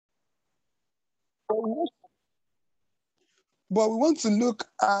But we want to look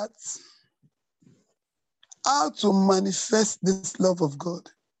at how to manifest this love of God.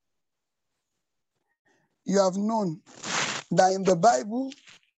 You have known that in the Bible,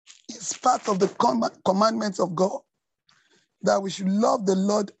 it's part of the commandments of God that we should love the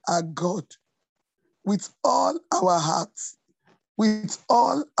Lord our God with all our hearts, with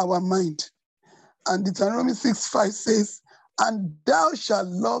all our mind. And Deuteronomy 6:5 says, and thou shalt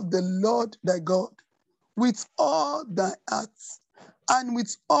love the Lord thy God with all thy heart, and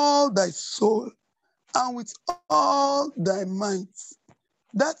with all thy soul, and with all thy might.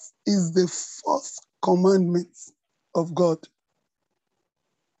 That is the first commandment of God.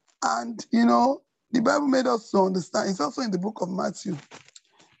 And, the Bible made us to understand, it's also in the book of Matthew,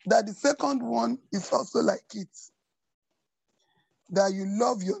 that the second one is also like it, that you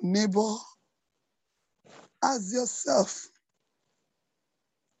love your neighbor as yourself.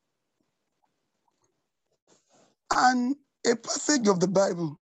 And a passage of the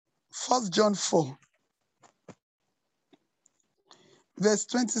Bible, 1 John 4, verse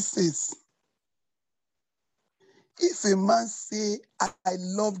 20 says, if a man say, I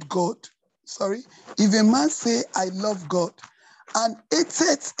love God, if a man say, I love God, and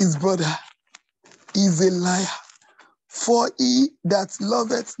hateth his brother, is a liar. For he that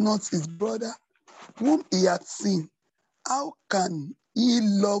loveth not his brother, whom he hath seen, how can he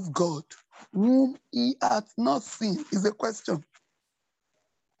love God, whom he hath not seen? Is a question.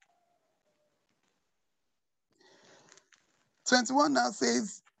 21 now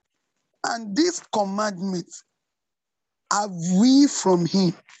says, and this commandment have we from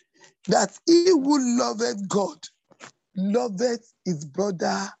him, that he who loveth God loveth his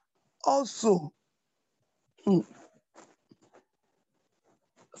brother also.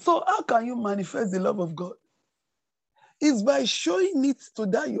 So how can you manifest the love of God? It's by showing it to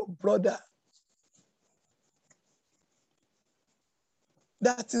that your brother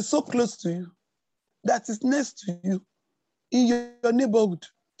that is so close to you, that is next to you, in your neighborhood,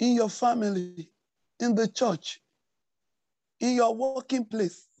 in your family, in the church, in your working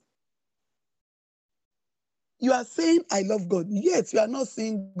place. You are saying, I love God. Yes, you are not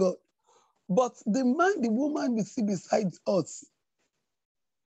seeing God. But the man, the woman we see beside us,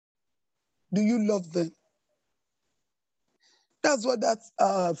 do you love them? That's what that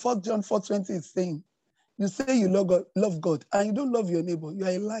 1 John 4:20 is saying. You say you love God, and you don't love your neighbor. You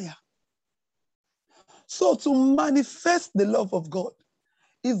are a liar. So to manifest the love of God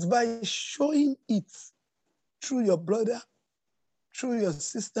is by showing it through your brother, through your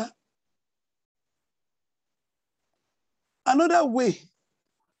sister. Another way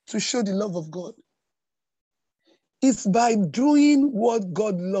to show the love of God is by doing what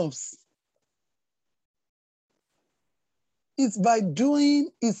God loves. It's by doing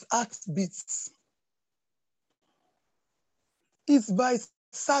his heartbeats. It's by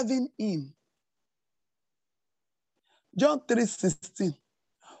serving him. John 3:16.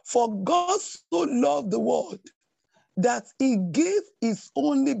 For God so loved the world that he gave his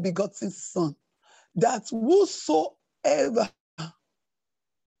only begotten Son, that whosoever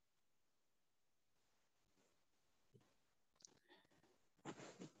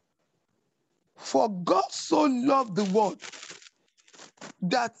for God so loved the world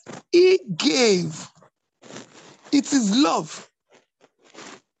that he gave. It is love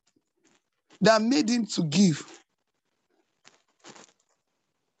that made him to give.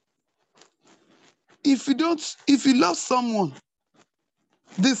 If you love someone,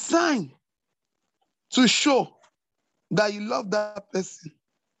 the sign to show that you love that person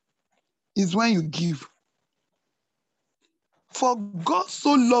is when you give. For God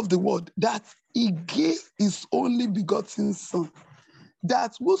so loved the world that he gave his only begotten Son,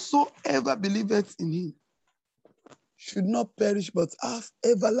 that whosoever believeth in him should not perish but have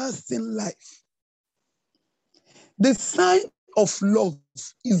everlasting life. The sign of love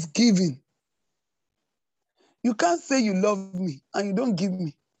is giving. You can't say you love me and you don't give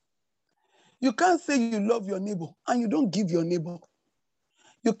me. You can't say you love your neighbor and you don't give your neighbor.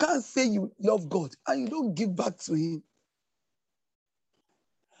 You can't say you love God and you don't give back to him.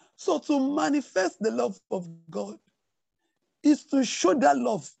 So to manifest the love of God is to show that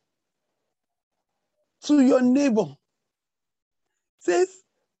love to your neighbor. Says,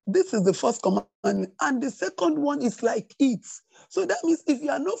 this is the first commandment, and the second one is like it. So that means if you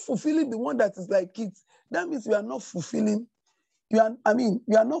are not fulfilling the one that is like it, that means you are not fulfilling, you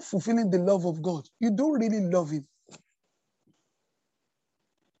are not fulfilling the love of God. You don't really love him.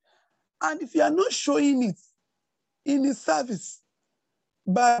 And if you are not showing it in his service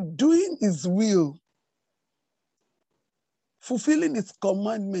by doing his will, fulfilling his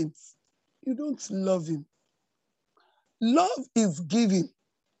commandments, you don't love him. Love is giving.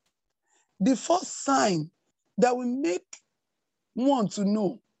 The first sign that will make one to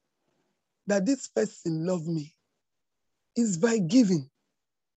know that this person loves me is by giving.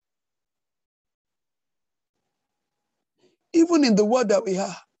 Even in the world that we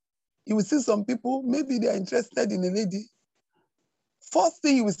are, you will see some people, maybe they are interested in a lady. First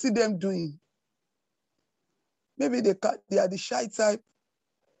thing you will see them doing, maybe they are the shy type,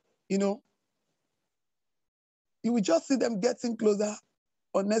 you know. You will just see them getting closer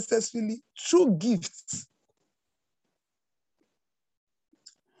unnecessarily through gifts.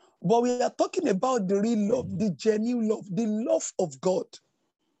 But we are talking about the real love, the genuine love, the love of God.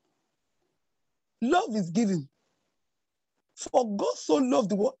 Love is giving. For God so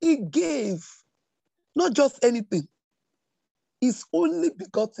loved the world, he gave not just anything, his only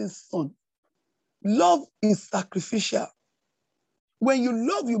begotten son. Love is sacrificial. When you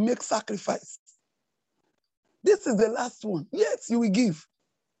love, you make sacrifice. This is the last one. Yes, you will give.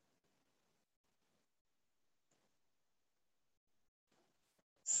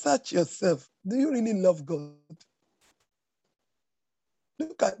 Search yourself. Do you really love God?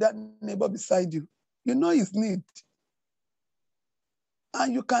 Look at that neighbor beside you. You know his need.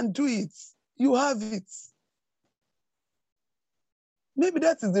 And you can do it. You have it. Maybe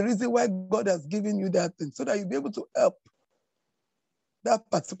that is the reason why God has given you that thing, so that you'll be able to help that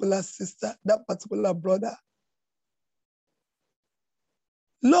particular sister, that particular brother.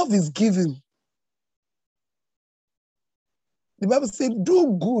 Love is giving. The Bible says,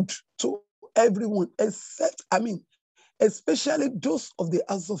 do good to everyone, especially those of the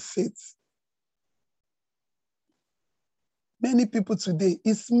house of faith. Many people today,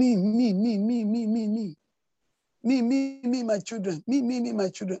 it's me, my children, me, my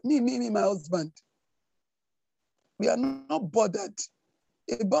children, me, my husband. We are not bothered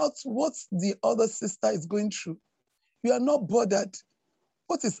about what the other sister is going through. We are not bothered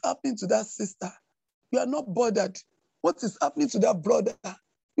what is happening to that sister. We are not bothered what is happening to that brother.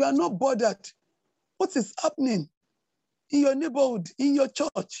 We are not bothered what is happening in your neighborhood, in your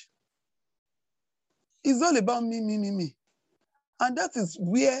church. It's all about me. And that is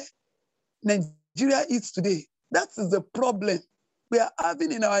where Nigeria is today. That is the problem we are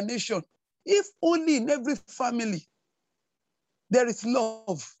having in our nation. If only in every family there is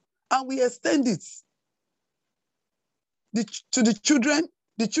love, and we extend it to the children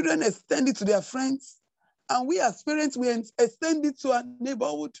extend it to their friends, and we as parents, we extend it to our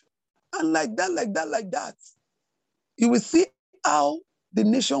neighborhood, and like that, you will see how the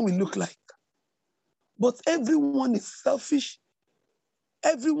nation will look like. But everyone is selfish.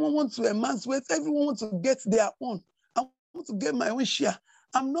 Everyone wants to emancipate. Everyone wants to get their own. I want to get my own share.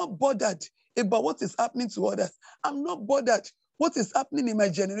 I'm not bothered about what is happening to others. I'm not bothered what is happening in my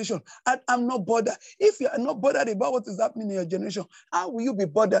generation. I'm not bothered. If you are not bothered about what is happening in your generation, how will you be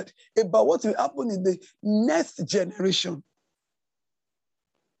bothered about what will happen in the next generation?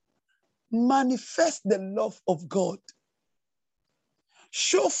 Manifest the love of God.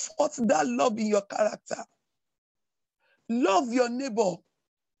 Show forth that love in your character. Love your neighbor.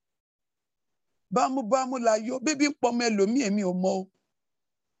 Baby,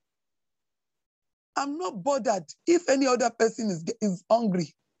 I'm not bothered if any other person is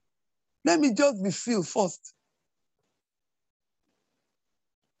hungry. Let me just be filled first.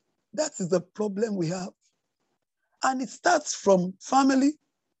 That is the problem we have. And it starts from family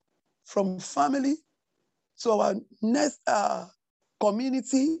to our next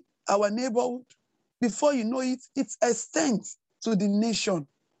community, our neighborhood. Before you know it, it extends to the nation.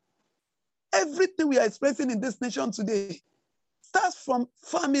 Everything we are experiencing in this nation today starts from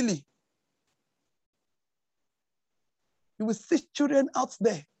family. You will see children out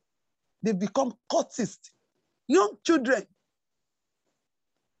there. They become cultists, young children.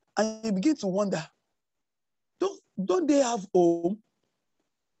 And you begin to wonder, don't they have home?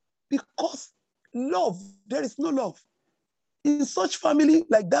 Because love, there is no love. In such family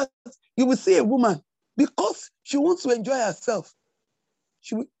like that, you will see a woman, because she wants to enjoy herself.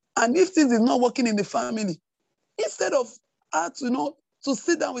 And if things is not working in the family, instead of her to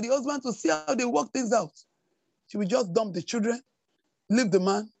sit down with the husband to see how they work things out, she will just dump the children, leave the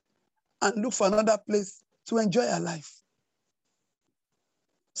man, and look for another place to enjoy her life.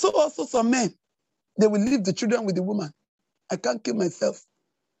 So also some men, they will leave the children with the woman. I can't kill myself.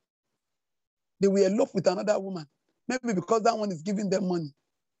 They will elope with another woman, maybe because that one is giving them money.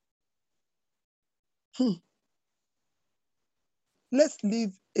 Let's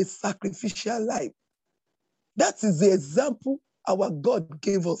live a sacrificial life. That is the example our God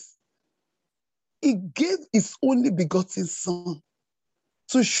gave us. He gave his only begotten son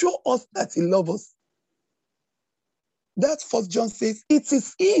to show us that he loves us. That 1 John says, it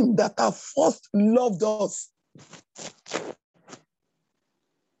is him that has first loved us.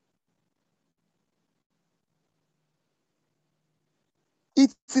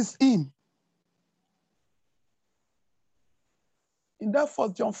 It is him. In that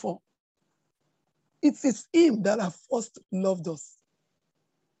 1 John 4, it is him that has first loved us.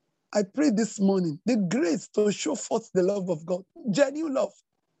 I pray this morning, the grace to show forth the love of God, genuine love,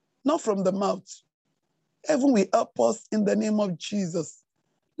 not from the mouth. Heaven will help us in the name of Jesus.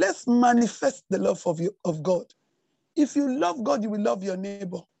 Let's manifest the love of God. If you love God, you will love your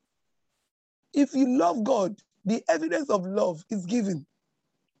neighbor. If you love God, the evidence of love is given.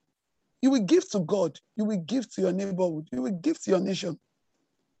 You will give to God. You will give to your neighborhood. You will give to your nation.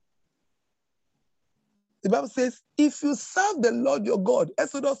 The Bible says, if you serve the Lord your God,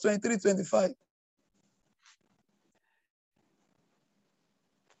 Exodus 23:25.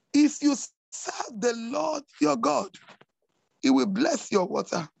 If you serve the Lord your God, he will bless your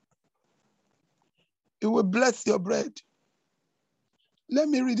water. He will bless your bread. Let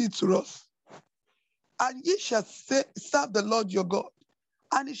me read it to us. And ye shall serve the Lord your God,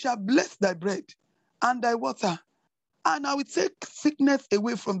 and he shall bless thy bread and thy water. And I will take sickness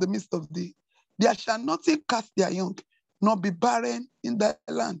away from the midst of thee. There shall nothing cast their young, nor be barren in thy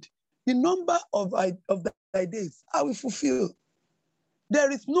land. The number of thy days I will fulfill.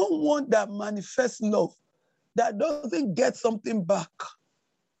 There is no one that manifests love that doesn't get something back.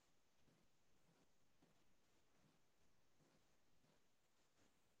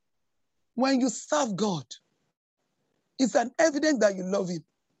 When you serve God, it's an evidence that you love him.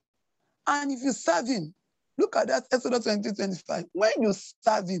 And if you serve him, look at that, Exodus 20:25. When you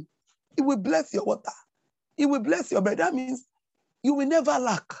serve him, he will bless your water. He will bless your bread. That means you will never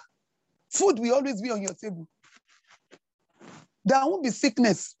lack. Food will always be on your table. There won't be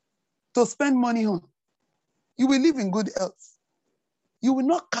sickness to spend money on. You will live in good health. You will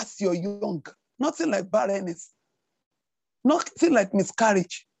not cast your young. Nothing like barrenness. Nothing like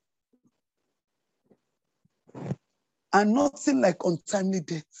miscarriage. And nothing like untimely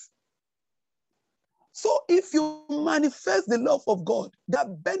death. So if you manifest the love of God, there are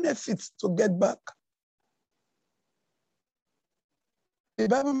benefits to get back. The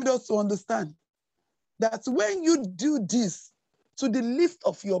Bible made us to understand that when you do this to the least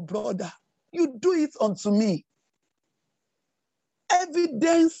of your brother, you do it unto me.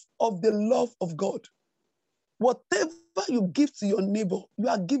 Evidence of the love of God. Whatever you give to your neighbor, you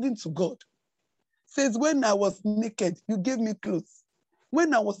are giving to God. Says, when I was naked, you gave me clothes.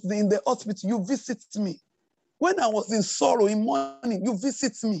 When I was in the hospital, you visited me. When I was in sorrow, in mourning, you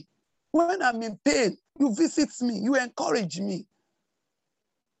visit me. When I'm in pain, you visit me. You encourage me.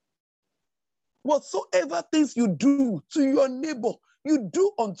 Whatsoever things you do to your neighbor, you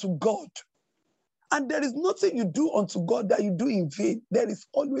do unto God. And there is nothing you do unto God that you do in vain. There is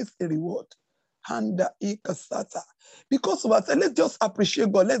always a reward. Because of that, let's just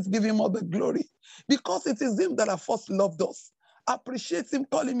appreciate God. Let's give him all the glory. Because it is him that has first loved us. Appreciate him,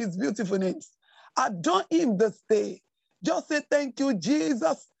 call him his beautiful names. Adore him this day. Just say, thank you,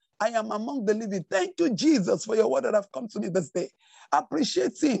 Jesus. I am among the living. Thank you, Jesus, for your word that have come to me this day.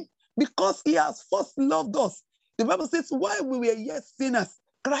 Appreciate him because he has first loved us. The Bible says, while we were yet sinners,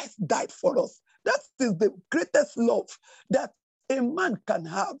 Christ died for us. That is the greatest love that a man can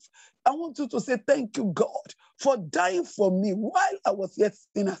have. I want you to say, thank you, God, for dying for me while I was yet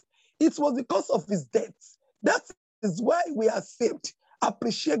sinner. It was because of his death. That is why we are saved.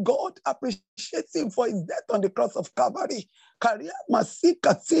 Appreciate God. Appreciate him for his death on the cross of Calvary. Ask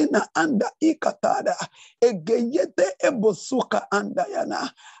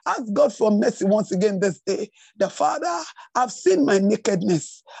God for mercy once again this day. The Father, I've seen my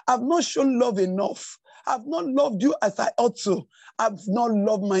nakedness. I've not shown love enough. I've not loved you as I ought to. I've not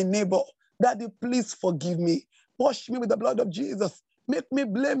loved my neighbor. Daddy, please forgive me. Wash me with the blood of Jesus. Make me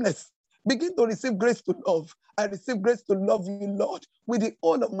blameless. Begin to receive grace to love. I receive grace to love you, Lord, with the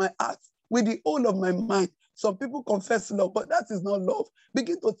whole of my heart, with the whole of my mind. Some people confess love, but that is not love.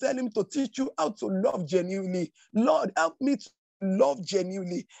 Begin to tell him to teach you how to love genuinely. Lord, help me to love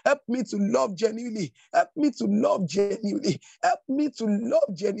genuinely. Help me to love genuinely. Help me to love genuinely. Help me to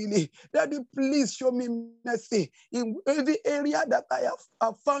love genuinely. Daddy, please show me mercy in every area that I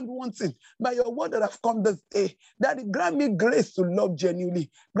have found wanting by your word that have come this day. Daddy, grant me grace to love genuinely.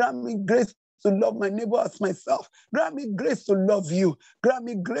 Grant me grace to love my neighbor as myself. Grant me grace to love you. Grant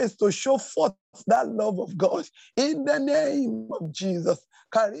me grace to show forth that love of God. In the name of Jesus.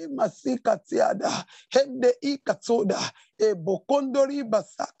 Karima sikatiada. Hende ikatoda. Ebokondori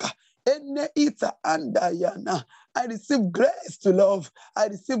basaka. Ene ita andayana. I receive grace to love. I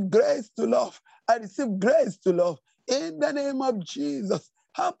receive grace to love. I receive grace to love. In the name of Jesus,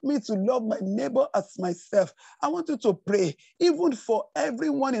 help me to love my neighbor as myself. I want you to pray, even for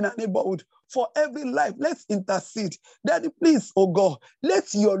everyone in our neighborhood, for every life. Let's intercede. Daddy, please, oh God,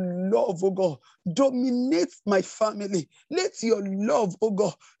 let your love, oh God, dominate my family. Let your love, oh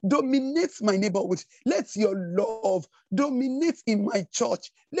God, dominate my neighborhood. Let your love dominate in my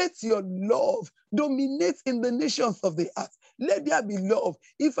church. Let your love dominate in the nations of the earth. Let there be love.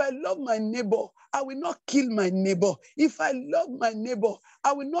 If I love my neighbor, I will not kill my neighbor. If I love my neighbor,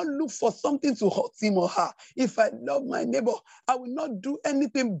 I will not look for something to hurt him or her. If I love my neighbor, I will not do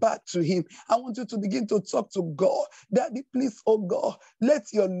anything bad to him. I want you to begin to talk to God. Daddy, please, oh God,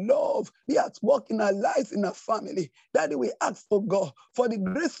 let your love be at work in our lives, in our family. Daddy, we ask, oh God, for the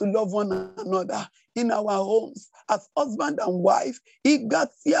grace to love one another in our homes, as husband and wife,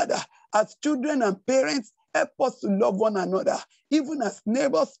 as children and parents. Help us to love one another, even as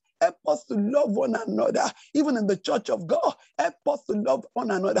neighbors. Help us to love one another, even in the church of God. Help us to love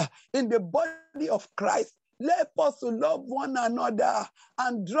one another in the body of Christ. Help us to love one another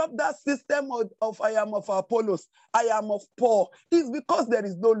and drop that system of I am of Apollos, I am of Paul. It's because there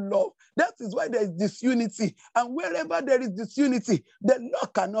is no love. That is why there is disunity. And wherever there is disunity, the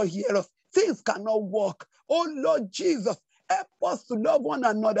Lord cannot hear us. Things cannot work. Oh Lord Jesus, help us to love one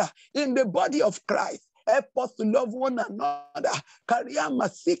another in the body of Christ. Help us to love one another.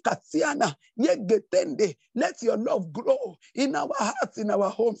 Let your love grow in our hearts, in our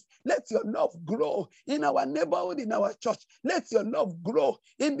homes. Let your love grow in our neighborhood, in our church. Let your love grow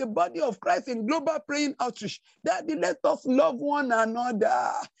in the body of Christ, in global praying outreach. Daddy, let us love one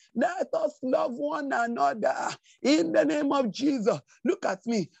another. Let us love one another. In the name of Jesus. Look at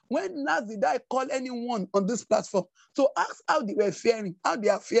me. When last did I call anyone on this platform to ask how they were faring, how they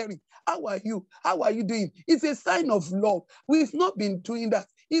are faring? How are you? How are you doing? It's a sign of love. We've not been doing that.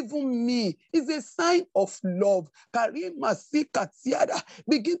 Even me, it's a sign of love.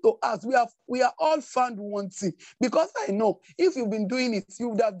 Begin to ask. We are all found wanting. Because I know if you've been doing it, you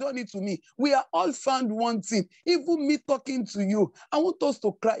would have done it to me. We are all found wanting. Even me talking to you, I want us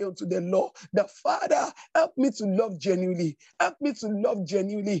to cry unto the Lord. The Father, help me to love genuinely. Help me to love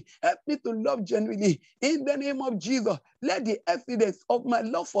genuinely. Help me to love genuinely. In the name of Jesus, let the evidence of my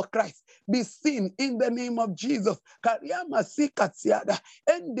love for Christ be seen in the name of Jesus.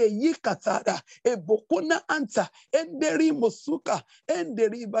 Ende yikatada, ebokuna anta, enderi mosuka,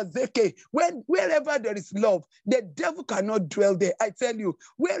 enderi bazeke. Wherever there is love, the devil cannot dwell there. I tell you,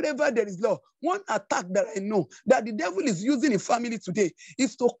 wherever there is love, one attack that I know that the devil is using in family today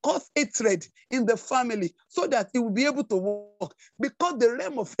is to cause hatred in the family so that it will be able to work. Because the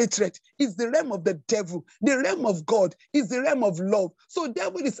realm of hatred is the realm of the devil. The realm of God is the realm of love. So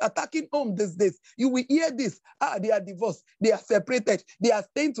devil is attacking home these days. You will hear this. They are divorced. They are separated. They are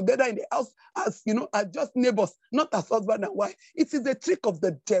staying together in the house as, as just neighbors, not as husband and wife. It is a trick of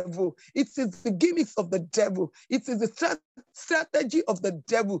the devil. It is the gimmicks of the devil. It is the strategy of the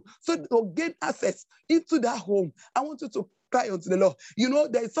devil. So to gain access into that home, I want you to cry unto the Lord.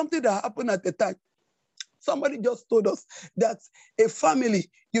 There is something that happened at the time. Somebody just told us that a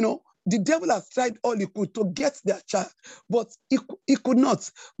family, the devil has tried all he could to get their child, but he could not.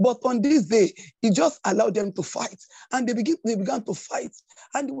 But on this day, he just allowed them to fight. And they began to fight.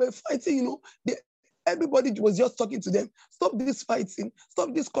 And they were fighting, everybody was just talking to them. Stop this fighting.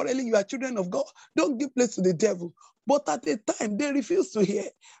 Stop this quarreling. You are children of God. Don't give place to the devil. But at the time, they refused to hear.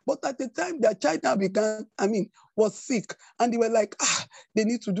 But at the time, their child now was sick. And they were like, they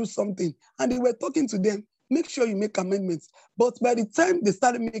need to do something. And they were talking to them. Make sure you make amendments. But by the time they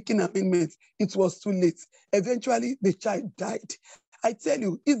started making amendments, it was too late. Eventually, the child died. I tell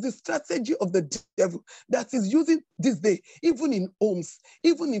you, it's the strategy of the devil that is using this day, even in homes,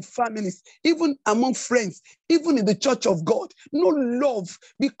 even in families, even among friends, even in the church of God. No love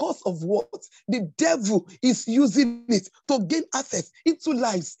because of what? The devil is using it to gain access into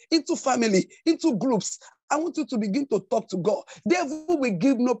lives, into family, into groups. I want you to begin to talk to God. Devil will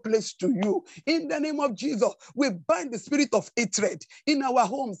give no place to you. In the name of Jesus, we bind the spirit of hatred in our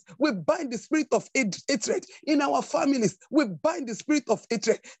homes. We bind the spirit of hatred in our families. We bind the spirit of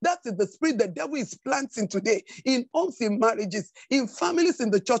hatred. That is the spirit the devil is planting today in homes, in marriages, in families,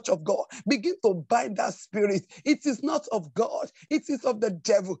 in the church of God. Begin to bind that spirit. It is not of God. It is of the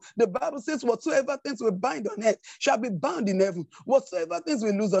devil. The Bible says, whatsoever things we bind on earth shall be bound in heaven. Whatsoever things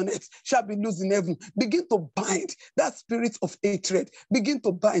we lose on earth shall be loosed in heaven. Begin to bind that spirit of hatred. Begin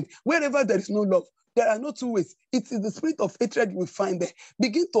to bind. Wherever there is no love, There are no two ways. It is the spirit of hatred we find there.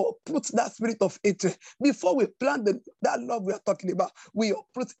 Begin to uproot that spirit of hatred. Before we plant that love we are talking about, we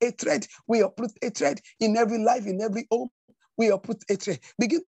uproot hatred. We uproot hatred in every life, in every home. We uproot hatred.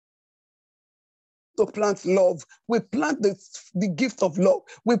 Begin to plant love. We plant the gift of love.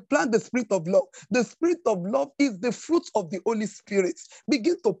 We plant the spirit of love. The spirit of love is the fruit of the Holy Spirit.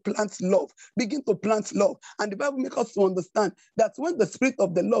 Begin to plant love. Begin to plant love. And the Bible makes us to understand that when the spirit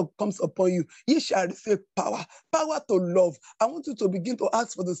of the Lord comes upon you, ye shall receive power. Power to love. I want you to begin to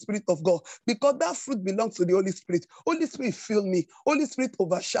ask for the spirit of God, because that fruit belongs to the Holy Spirit. Holy Spirit, fill me. Holy Spirit,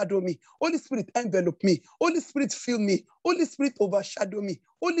 overshadow me. Holy Spirit, envelop me. Holy Spirit, fill me. Holy Spirit, overshadow me.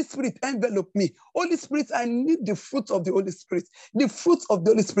 Holy Spirit, envelop me. Holy Spirit, I need the fruit of the Holy Spirit. The fruit of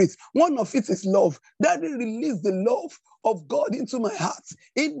the Holy Spirit. One of it is love. That will release the love of God into my heart.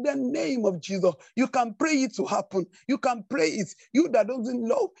 In the name of Jesus, you can pray it to happen. You can pray it. You that doesn't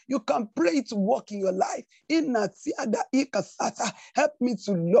love, you can pray it to work in your life. Help me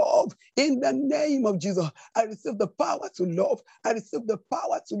to love. In the name of Jesus, I receive the power to love. I receive the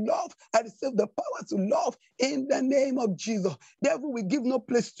power to love. I receive the power to love. In the name of Jesus, devil, we give no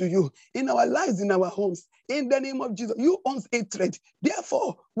place to you in our lives, in our homes. In the name of Jesus, you own hatred.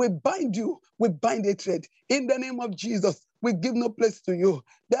 Therefore, we bind you. We bind hatred. In the name of Jesus, we give no place to you.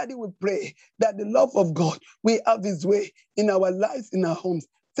 Daddy, we pray that the love of God will have his way in our lives, in our homes.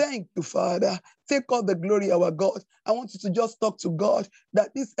 Thank you, Father. Take all the glory, our God. I want you to just talk to God that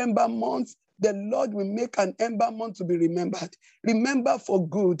this ember month, the Lord will make an ember month to be remembered. Remember for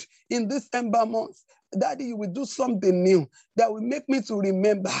good in this ember month. Daddy, you will do something new that will make me to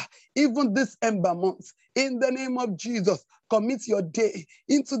remember even this ember month. In the name of Jesus, commit your day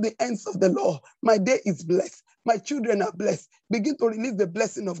into the hands of the Lord. My day is blessed. My children are blessed. Begin to release the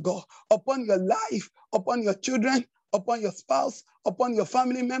blessing of God upon your life, upon your children, upon your spouse, upon your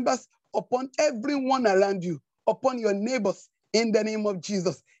family members, upon everyone around you, upon your neighbors, in the name of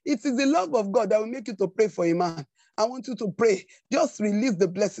Jesus. It is the love of God that will make you to pray for a man. I want you to pray. Just release the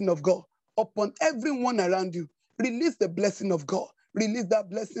blessing of God upon everyone around you. Release the blessing of God. Release that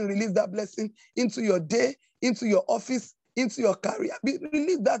blessing into your day, into your office, into your career.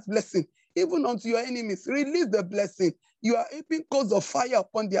 Release that blessing even unto your enemies. Release the blessing. You are heaping coals of fire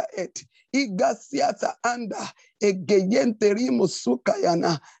upon their head. Igasiata anda egeyenterimo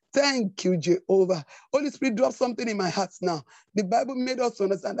sukayana. Thank you, Jehovah. Holy Spirit, drop something in my heart now. The Bible made us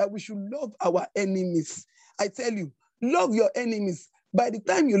understand that we should love our enemies. I tell you, love your enemies. By the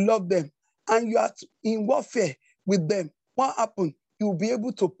time you love them and you are in warfare with them, what happened? You will be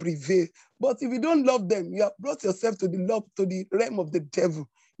able to prevail. But if you don't love them, you have brought yourself to the realm of the devil.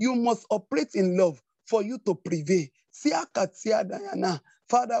 You must operate in love for you to prevail.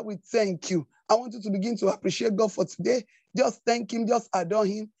 Father, we thank you. I want you to begin to appreciate God for today. Just thank him, just adore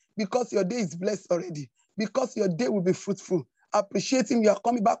him, because your day is blessed already, because your day will be fruitful. Appreciate him. You are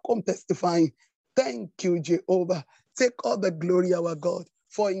coming back home testifying. Thank you, Jehovah. Take all the glory, our God,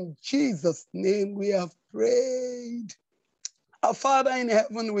 for in Jesus' name we have prayed. Our Father in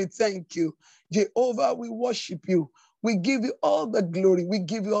heaven, we thank you. Jehovah, we worship you. We give you all the glory. We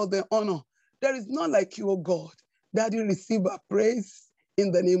give you all the honor. There is none like you, O God, that you receive our praise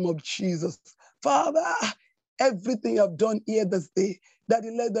in the name of Jesus. Father, everything you have done here this day, that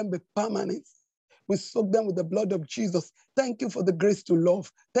you let them be permanent. We soak them with the blood of Jesus. Thank you for the grace to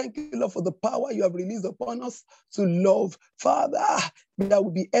love. Thank you, Lord, for the power you have released upon us to love. Father, there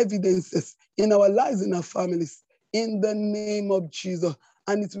will be evidences in our lives, in our families, in the name of Jesus.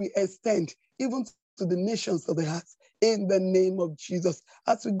 And it will extend even to the nations of the earth, in the name of Jesus.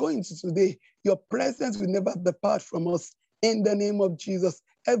 As we go into today, your presence will never depart from us, in the name of Jesus.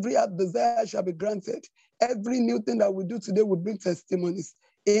 Every desire shall be granted. Every new thing that we do today will bring testimonies,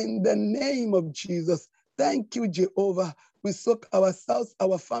 in the name of Jesus. Thank you, Jehovah. We soak ourselves,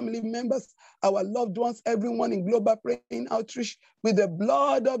 our family members, our loved ones, everyone in Global Praying Outreach with the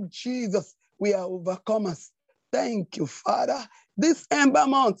blood of Jesus. We are overcomers. Thank you, Father. This ember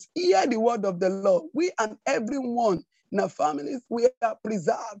month, hear the word of the Lord. We and everyone in our families, we are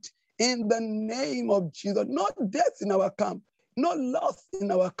preserved in the name of Jesus. No death in our camp, no loss in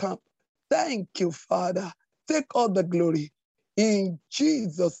our camp. Thank you, Father. Take all the glory. In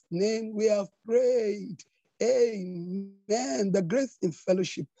Jesus' name we have prayed. Amen. The grace in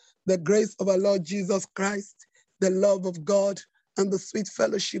fellowship, the grace of our Lord Jesus Christ, the love of God, and the sweet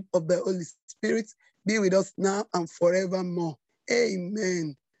fellowship of the Holy Spirit be with us now and forevermore.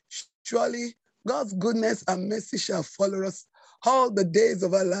 Amen. Surely God's goodness and mercy shall follow us all the days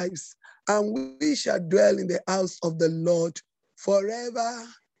of our lives, and we shall dwell in the house of the Lord forever.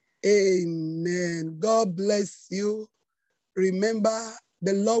 Amen. God bless you. Remember,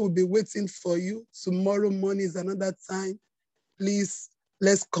 The Lord will be waiting for you. Tomorrow morning is another time. Please,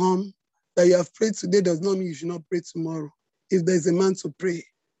 let's come. That you have prayed today does not mean you should not pray tomorrow. If there's a man to pray,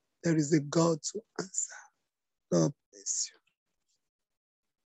 there is a God to answer. God bless you.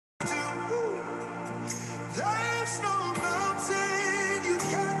 There's no